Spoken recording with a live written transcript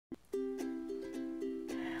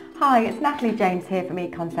Hi, it's Natalie James here from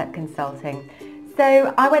Econceptconsulting.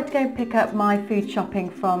 So I went to go and pick up my food shopping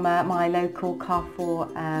from my local Carrefour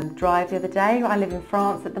drive the other day. I live in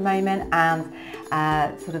France at the moment,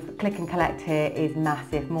 and sort of click and collect here is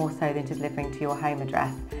massive, more so than delivering to your home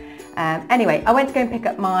address. Anyway, I went to go and pick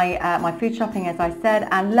up my food shopping, as I said,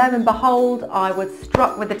 and lo and behold, I was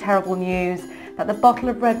struck with the terrible news that the bottle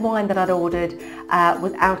of red wine that I'd ordered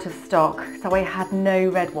was out of stock. So I had no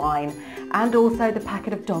red wine, and also the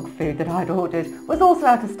packet of dog food that I'd ordered was also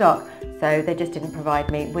out of stock. So they just didn't provide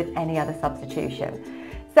me with any other substitution.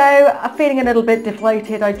 So I'm feeling a little bit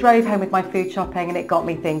deflated. I drove home with my food shopping, and it got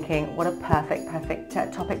me thinking, what a perfect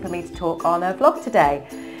topic for me to talk on a vlog today.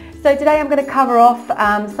 So today I'm going to cover off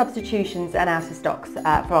substitutions and out of stocks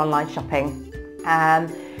for online shopping.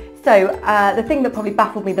 So the thing that probably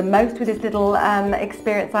baffled me the most with this little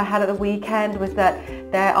experience I had at the weekend was that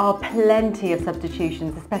there are plenty of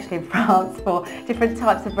substitutions, especially in France, for different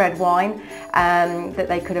types of red wine that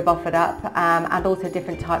they could have offered up, and also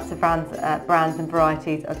different types of brands and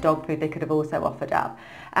varieties of dog food they could have also offered up.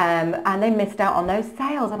 And they missed out on those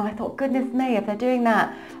sales, and I thought, goodness me, if they're doing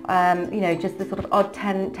that, you know, just the sort of odd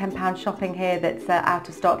 £10 shopping here that's out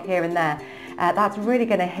of stock here and there, that's really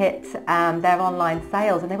going to hit their online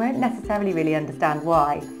sales, and they won't necessarily really understand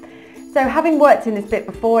why. So having worked in this bit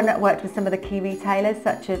before and worked with some of the key retailers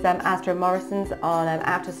such as Asda and Morrison's on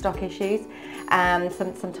out of stock issues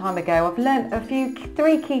some time ago, I've learned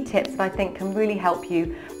three key tips that I think can really help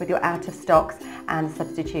you with your out of stocks and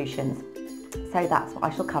substitutions. So that's what I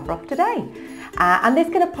shall cover off today. And this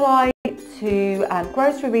can apply to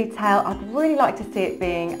grocery retail. I'd really like to see it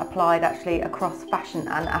being applied actually across fashion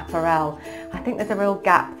and apparel. I think there's a real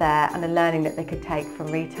gap there, and a learning that they could take from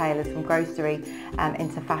retailers from grocery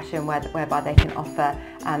into fashion, whereby they can offer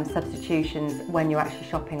substitutions when you're actually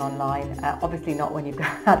shopping online. Obviously not when you've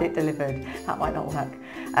had it delivered, that might not work.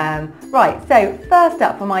 Right, so first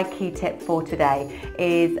up for my key tip for today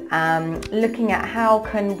is looking at how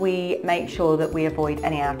can we make sure that we avoid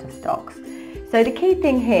any out of stocks. So the key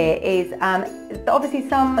thing here is obviously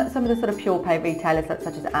some of the sort of pure play retailers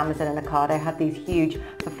such as Amazon and Ocado have these huge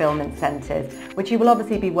fulfillment centres, which you will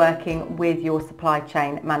obviously be working with your supply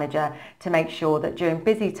chain manager to make sure that during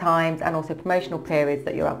busy times and also promotional periods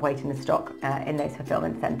that you're upweighting the stock in those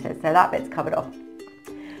fulfillment centres. So that bit's covered off.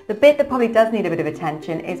 The bit that probably does need a bit of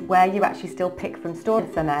attention is where you actually still pick from stores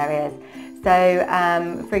in some areas.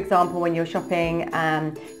 So, for example, when you're shopping,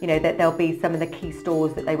 you know, that there'll be some of the key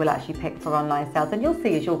stores that they will actually pick for online sales. And you'll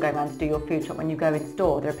see as you'll go around to do your food shop, when you go in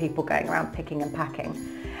store, there are people going around picking and packing.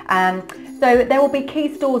 So there will be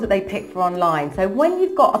key stores that they pick for online. So when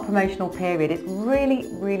you've got a promotional period, it's really,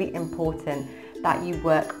 really important that you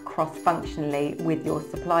work cross-functionally with your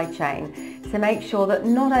supply chain to make sure that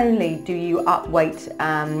not only do you upweight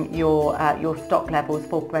your stock levels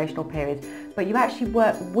for promotional periods, but you actually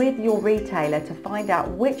work with your retailer to find out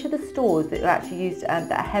which of the stores that are actually used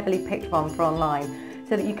that are heavily picked from for online,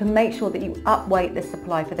 so that you can make sure that you upweight the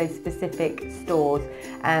supply for those specific stores.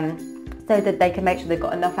 So that they can make sure they've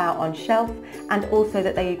got enough out on shelf, and also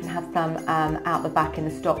that they even have some out the back in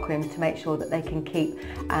the stock room to make sure that they can keep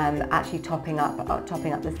actually topping up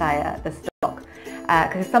the stock.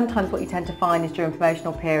 Because sometimes what you tend to find is during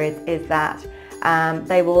promotional periods is that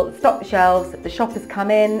they will stock the shelves, the shoppers come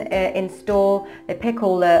in store, they pick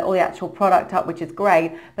all the actual product up, which is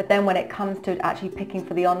great, but then when it comes to actually picking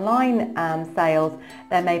for the online sales,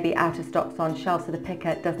 there may be out of stocks on shelves, so the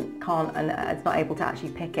picker can't and is not able to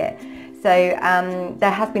actually pick it. So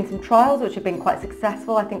there has been some trials which have been quite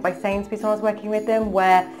successful, I think by Sainsbury's when I was working with them,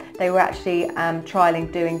 where they were actually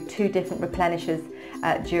trialling doing 2 different replenishers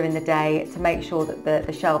during the day to make sure that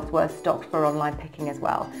the shelves were stocked for online picking as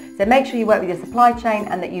well. So make sure you work with your supply chain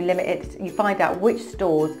and that you limit it, you find out which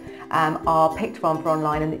stores are picked from for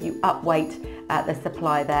online, and that you upweight the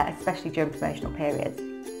supply there, especially during promotional periods.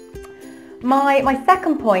 My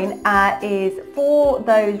second point is for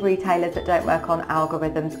those retailers that don't work on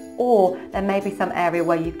algorithms, or there may be some area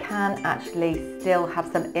where you can actually still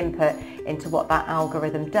have some input into what that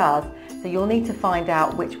algorithm does. So you'll need to find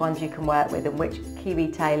out which ones you can work with and which key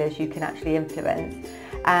retailers you can actually influence.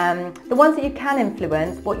 The ones that you can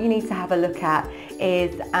influence, what you need to have a look at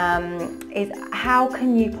is how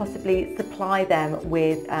can you possibly supply them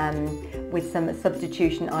with some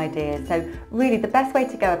substitution ideas. So really the best way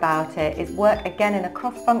to go about it is work again in a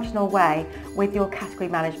cross-functional way with your category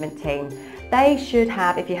management team. They should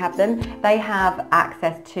have, if you have them, they have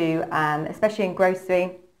access to, especially in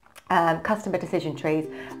grocery, customer decision trees,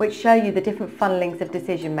 which show you the different funnelings of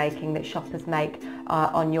decision making that shoppers make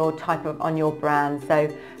on your brand.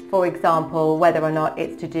 So for example, whether or not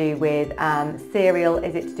it's to do with cereal,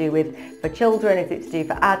 is it to do with for children, is it to do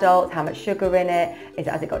for adults, how much sugar in it,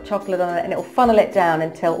 has it got chocolate on it, and it will funnel it down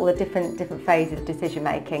until all the different phases of decision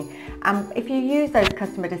making. And if you use those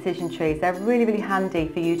customer decision trees, they're really, really handy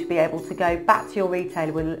for you to be able to go back to your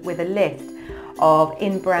retailer with a list of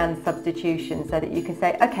in-brand substitutions, so that you can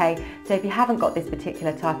say, okay, so if you haven't got this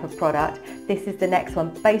particular type of product, this is the next one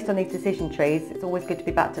based on these decision trees. It's always good to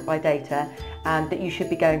be backed up by data that you should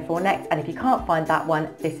be going for next, and if you can't find that one,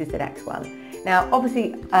 this is the next one. Now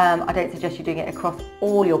obviously I don't suggest you doing it across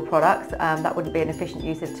all your products, that wouldn't be an efficient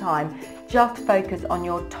use of time. Just focus on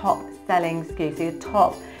your top selling SKUs, so your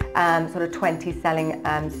top sort of 20 selling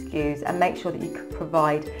SKUs, and make sure that you can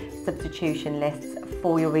provide substitution lists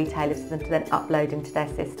for your retailers for them to then upload into their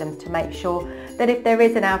systems, to make sure that if there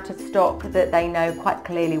is an out of stock, that they know quite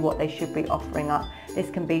clearly what they should be offering up. This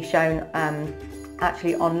can be shown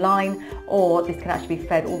actually online, or this can actually be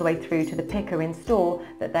fed all the way through to the picker in store,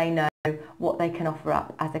 that they know what they can offer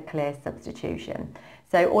up as a clear substitution.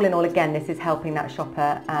 So all in all, again, this is helping that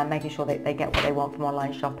shopper, making sure that they get what they want from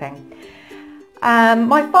online shopping.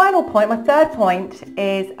 My final point, my third point,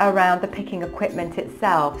 is around the picking equipment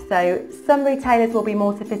itself. So some retailers will be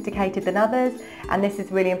more sophisticated than others, and this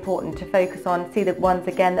is really important to focus on, see the ones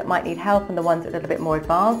again that might need help and the ones that are a little bit more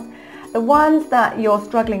advanced. The ones that you're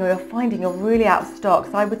struggling or you're finding you're really out of stock,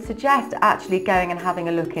 so I would suggest actually going and having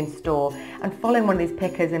a look in store and following one of these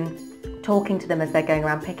pickers and talking to them as they're going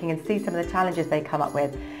around picking, and see some of the challenges they come up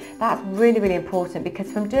with. That's really, really important,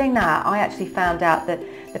 because from doing that I actually found out that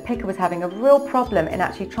the picker was having a real problem in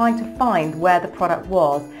actually trying to find where the product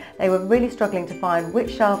was. They were really struggling to find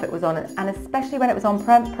which shelf it was on, and especially when it was on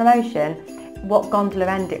promotion, what gondola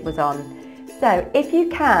end it was on. So if you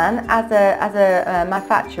can, as a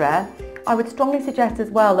manufacturer, I would strongly suggest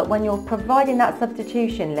as well that when you're providing that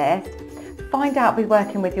substitution list, find out, be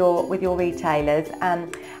working with your retailers,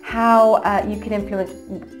 how you can influence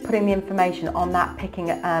putting the information on that picking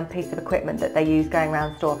piece of equipment that they use going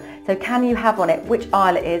around the store. So can you have on it which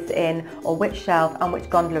aisle it is in, or which shelf, and which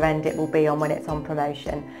gondola end it will be on when it's on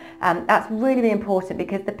promotion. That's really, really important,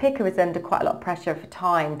 because the picker is under quite a lot of pressure for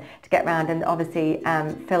time to get around and obviously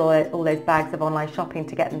fill all those bags of online shopping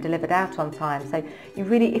to get them delivered out on time. So you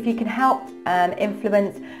really, if you can help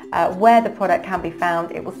influence where the product can be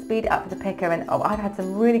found, it will speed it up for the picker. And I've had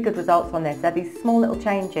some really good results on this. They're these small little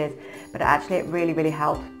changes, but actually it really, really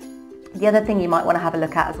helped. The other thing you might want to have a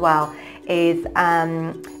look at as well is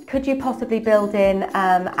could you possibly build in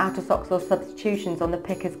out of stocks or substitutions on the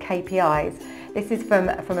picker's KPIs? This is from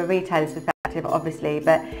a retailer's perspective, obviously,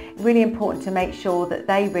 but really important to make sure that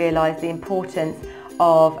they realise the importance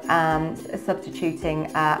of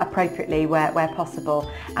substituting appropriately where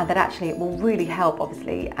possible, and that actually it will really help,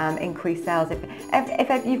 obviously, increase sales.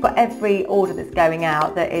 If you've got every order that's going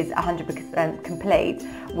out that is 100% complete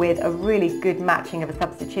with a really good matching of a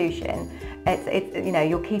substitution, it's you know,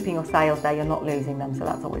 you're keeping your sales there, you're not losing them, so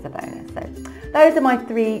that's always a bonus. So those are my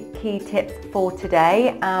 3 key tips for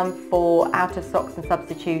today for out of stocks and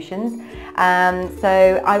substitutions. As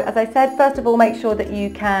I said, first of all, make sure that you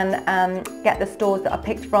can get the stores that are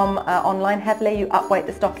picked from online heavily. You upweight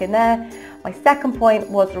the stock in there. My second point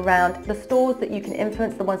was around the stores that you can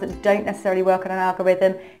influence, the ones that don't necessarily work on an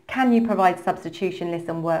algorithm. Can you provide substitution lists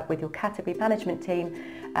and work with your category management team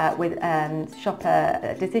with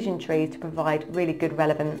shopper decision trees to provide really good,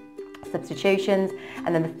 relevant substitutions?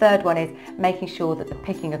 And then the third one is making sure that the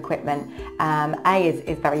picking equipment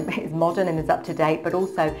is modern and is up to date, but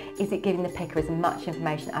also is it giving the picker as much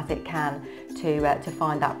information as it can to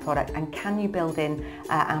find that product, and can you build in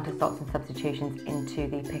out of stocks and substitutions into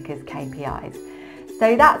the picker's KPIs?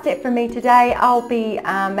 So that's it from me today. I'll be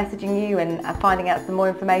messaging you and finding out some more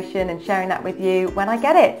information and sharing that with you when I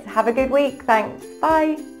get it. Have a good week. Thanks.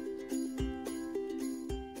 Bye.